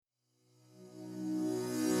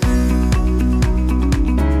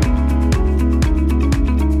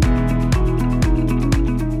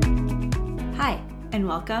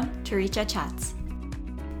welcome to Richa Chats.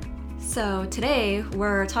 So today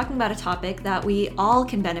we're talking about a topic that we all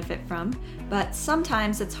can benefit from, but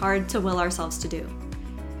sometimes it's hard to will ourselves to do.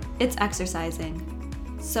 It's exercising.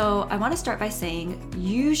 So I want to start by saying,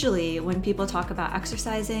 usually when people talk about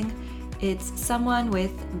exercising, it's someone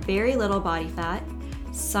with very little body fat,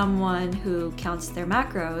 someone who counts their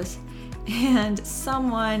macros, and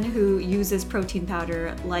someone who uses protein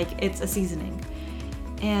powder like it's a seasoning.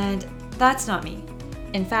 And that's not me.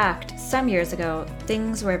 In fact, some years ago,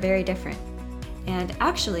 things were very different. And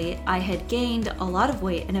actually, I had gained a lot of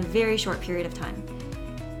weight in a very short period of time.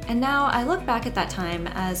 And now I look back at that time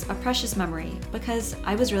as a precious memory because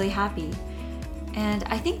I was really happy. And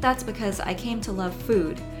I think that's because I came to love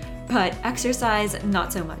food, but exercise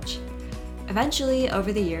not so much. Eventually,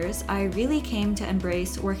 over the years, I really came to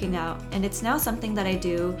embrace working out, and it's now something that I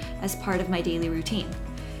do as part of my daily routine.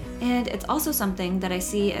 And it's also something that I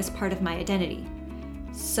see as part of my identity.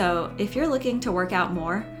 So if you're looking to work out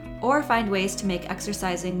more or find ways to make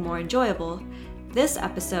exercising more enjoyable, this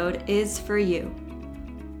episode is for you.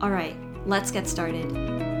 All right, let's get started.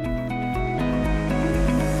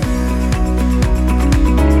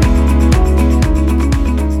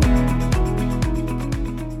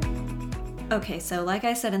 Okay, so like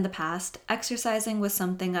I said in the past, exercising was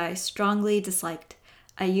something I strongly disliked.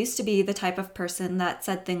 I used to be the type of person that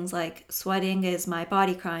said things like sweating is my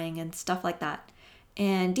body crying and stuff like that.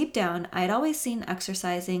 And deep down, I'd always seen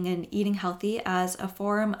exercising and eating healthy as a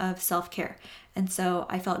form of self-care. And so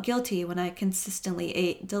I felt guilty when I consistently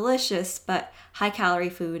ate delicious but high-calorie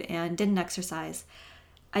food and didn't exercise.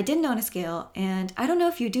 I didn't own a scale, and I don't know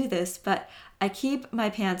if you do this, but I keep my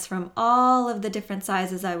pants from all of the different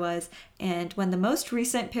sizes I was, and when the most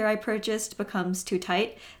recent pair I purchased becomes too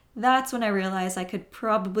tight, that's when I realize I could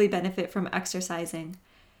probably benefit from exercising.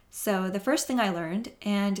 So the first thing I learned,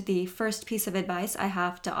 and the first piece of advice I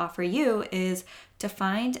have to offer you, is to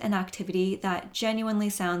find an activity that genuinely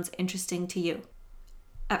sounds interesting to you.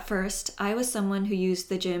 At first, I was someone who used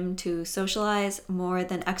the gym to socialize more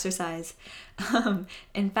than exercise.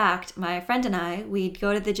 In fact, my friend and I, we'd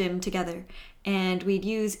go to the gym together, and we'd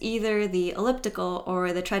use either the elliptical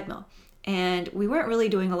or the treadmill. And we weren't really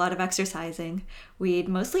doing a lot of exercising. We'd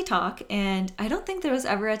mostly talk, and I don't think there was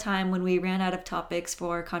ever a time when we ran out of topics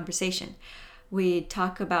for conversation. We'd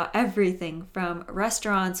talk about everything from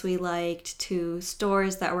restaurants we liked to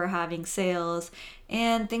stores that were having sales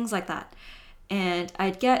and things like that. And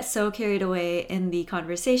I'd get so carried away in the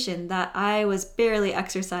conversation that I was barely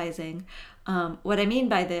exercising. What I mean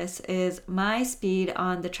by this is my speed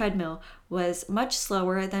on the treadmill was much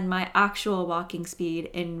slower than my actual walking speed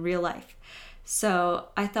in real life. So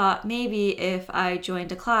I thought maybe if I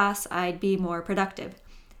joined a class, I'd be more productive.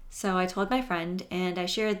 So I told my friend, and I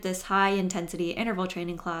shared this high-intensity interval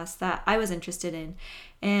training class that I was interested in.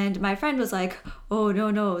 And my friend was like, oh,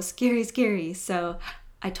 no, scary. So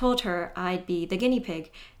I told her I'd be the guinea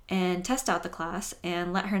pig and test out the class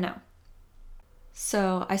and let her know.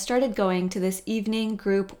 So I started going to this evening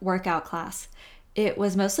group workout class. It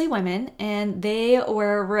was mostly women, and they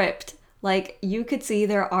were ripped. Like, you could see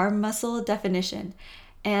their arm muscle definition.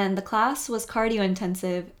 And the class was cardio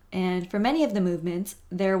intensive, and for many of the movements,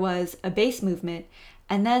 there was a base movement,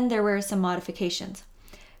 and then there were some modifications.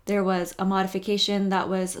 There was a modification that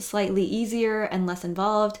was slightly easier and less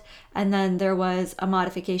involved, and then there was a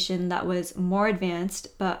modification that was more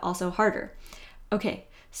advanced, but also harder. Okay,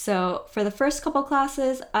 so for the first couple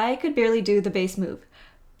classes, I could barely do the base move,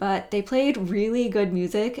 but they played really good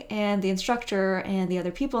music, and the instructor and the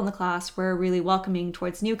other people in the class were really welcoming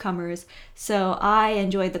towards newcomers, so I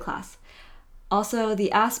enjoyed the class. Also,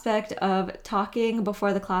 the aspect of talking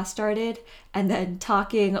before the class started and then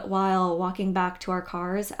talking while walking back to our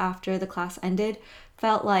cars after the class ended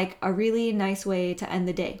felt like a really nice way to end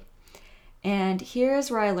the day. And here's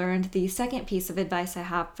where I learned the second piece of advice I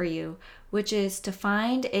have for you, which is to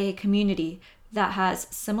find a community that has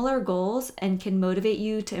similar goals and can motivate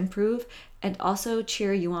you to improve and also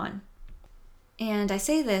cheer you on. And I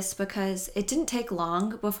say this because it didn't take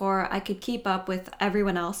long before I could keep up with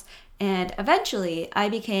everyone else, and eventually I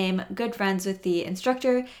became good friends with the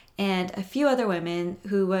instructor and a few other women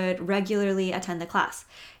who would regularly attend the class.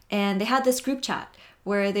 And they had this group chat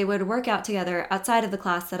where they would work out together outside of the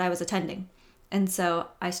class that I was attending. And so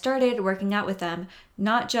I started working out with them,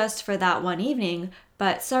 not just for that one evening,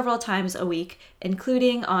 but several times a week,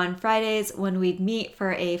 including on Fridays when we'd meet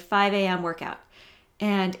for a 5 a.m. workout.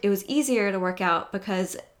 And it was easier to work out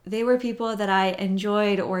because they were people that I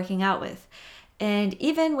enjoyed working out with. And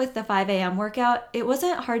even with the 5 a.m. workout, it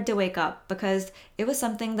wasn't hard to wake up because it was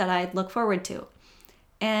something that I'd look forward to.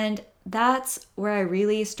 And that's where I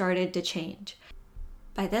really started to change.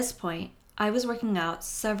 By this point, I was working out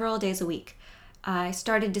several days a week. I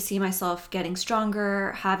started to see myself getting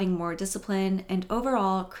stronger, having more discipline, and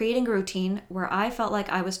overall creating a routine where I felt like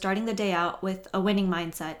I was starting the day out with a winning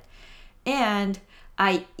mindset. And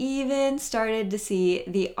I even started to see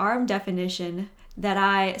the arm definition that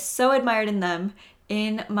I so admired in them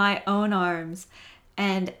in my own arms.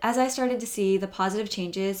 And as I started to see the positive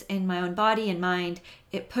changes in my own body and mind,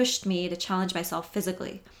 it pushed me to challenge myself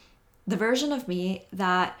physically. The version of me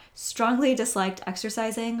that strongly disliked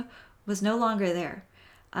exercising was no longer there.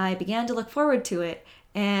 I began to look forward to it,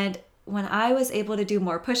 and when I was able to do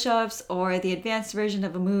more push-ups or the advanced version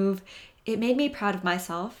of a move, it made me proud of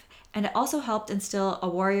myself, and it also helped instill a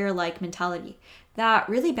warrior-like mentality that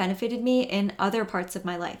really benefited me in other parts of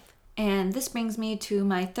my life. And this brings me to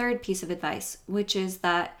my third piece of advice, which is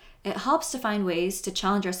that it helps to find ways to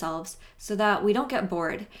challenge ourselves so that we don't get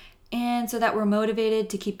bored and so that we're motivated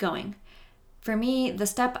to keep going. For me, the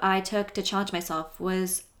step I took to challenge myself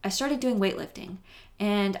was I started doing weightlifting,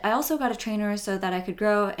 and I also got a trainer so that I could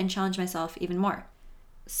grow and challenge myself even more.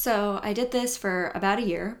 So I did this for about a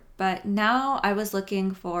year, but now I was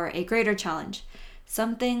looking for a greater challenge,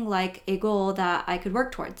 something like a goal that I could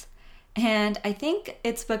work towards. And I think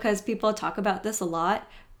it's because people talk about this a lot,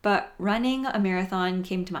 but running a marathon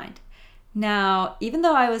came to mind. Now, even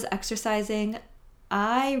though I was exercising,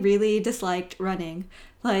 I really disliked running.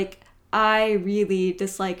 I really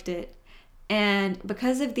disliked it. And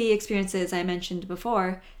because of the experiences I mentioned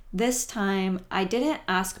before, this time I didn't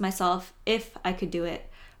ask myself if I could do it.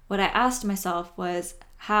 What I asked myself was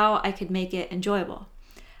how I could make it enjoyable.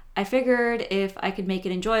 I figured if I could make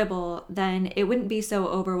it enjoyable, then it wouldn't be so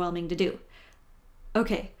overwhelming to do.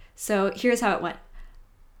 Okay, so here's how it went.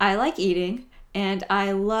 I like eating, and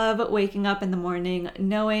I love waking up in the morning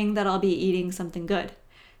knowing that I'll be eating something good.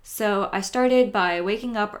 So I started by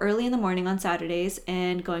waking up early in the morning on Saturdays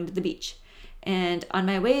and going to the beach. And on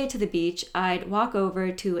my way to the beach, I'd walk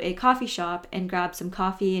over to a coffee shop and grab some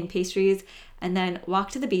coffee and pastries, and then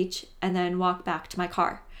walk to the beach and then walk back to my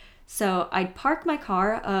car. So I'd park my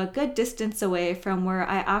car a good distance away from where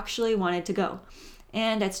I actually wanted to go,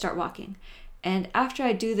 and I'd start walking. And after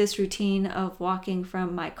I do this routine of walking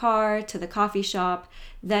from my car to the coffee shop,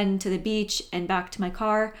 then to the beach and back to my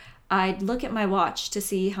car, I'd look at my watch to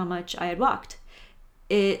see how much I had walked.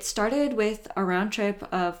 It started with a round trip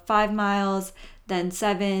of 5 miles, then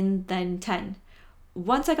 7, then 10.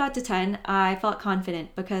 Once I got to 10, I felt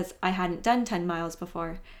confident because I hadn't done 10 miles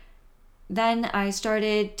before. Then I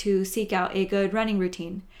started to seek out a good running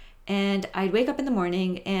routine, and I'd wake up in the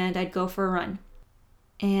morning and I'd go for a run.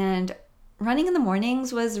 And running in the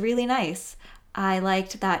mornings was really nice. I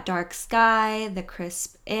liked that dark sky, the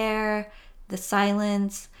crisp air, the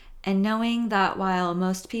silence, and knowing that while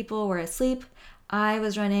most people were asleep, I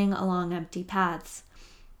was running along empty paths.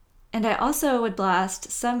 And I also would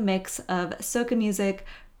blast some mix of soca music,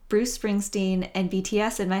 Bruce Springsteen, and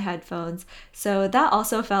BTS in my headphones, so that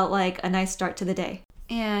also felt like a nice start to the day.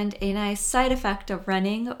 And a nice side effect of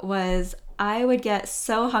running was I would get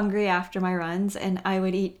so hungry after my runs and I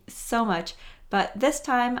would eat so much, but this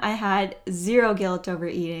time I had zero guilt over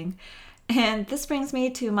eating. And this brings me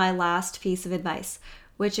to my last piece of advice,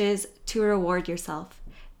 which is to reward yourself.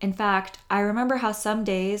 In fact, I remember how some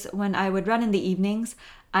days when I would run in the evenings,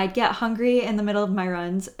 I'd get hungry in the middle of my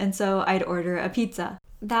runs, and so I'd order a pizza.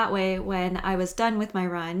 That way, when I was done with my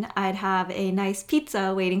run, I'd have a nice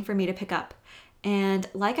pizza waiting for me to pick up. And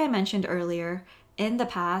like I mentioned earlier, in the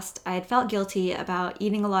past, I had felt guilty about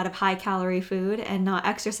eating a lot of high-calorie food and not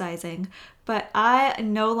exercising, but I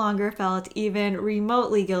no longer felt even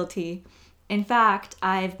remotely guilty. In fact,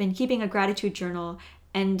 I've been keeping a gratitude journal,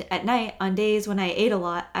 and at night, on days when I ate a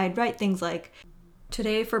lot, I'd write things like,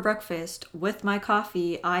 "Today for breakfast, with my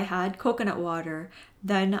coffee, I had coconut water.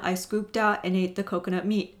 Then I scooped out and ate the coconut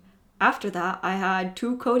meat. After that, I had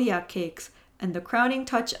 2 Kodiak cakes, and the crowning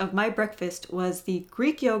touch of my breakfast was the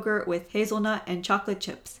Greek yogurt with hazelnut and chocolate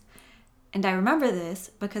chips." And I remember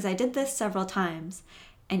this because I did this several times,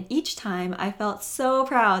 and each time I felt so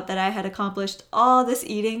proud that I had accomplished all this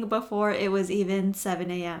eating before it was even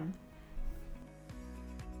 7 a.m.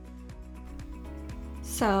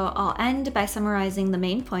 So I'll end by summarizing the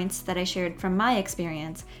main points that I shared from my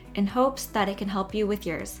experience in hopes that it can help you with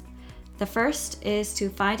yours. The first is to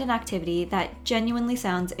find an activity that genuinely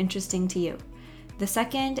sounds interesting to you. The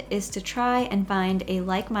second is to try and find a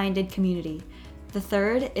like-minded community. The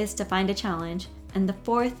third is to find a challenge. And the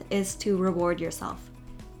fourth is to reward yourself.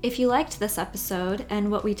 If you liked this episode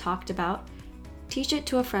and what we talked about, teach it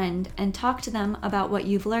to a friend and talk to them about what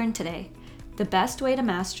you've learned today. The best way to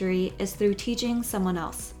mastery is through teaching someone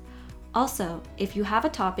else. Also, if you have a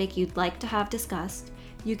topic you'd like to have discussed,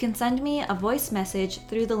 You can send me a voice message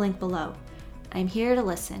through the link below. I'm here to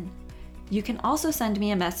listen. You can also send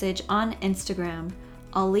me a message on Instagram.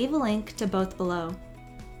 I'll leave a link to both below.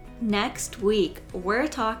 Next week, we're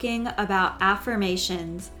talking about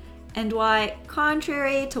affirmations and why,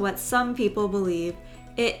 contrary to what some people believe,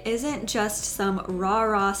 it isn't just some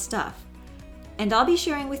rah-rah stuff. And I'll be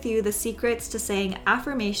sharing with you the secrets to saying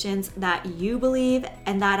affirmations that you believe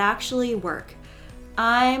and that actually work.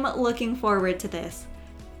 I'm looking forward to this.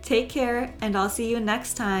 Take care, and I'll see you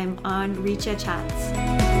next time on Richa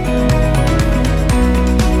Chats.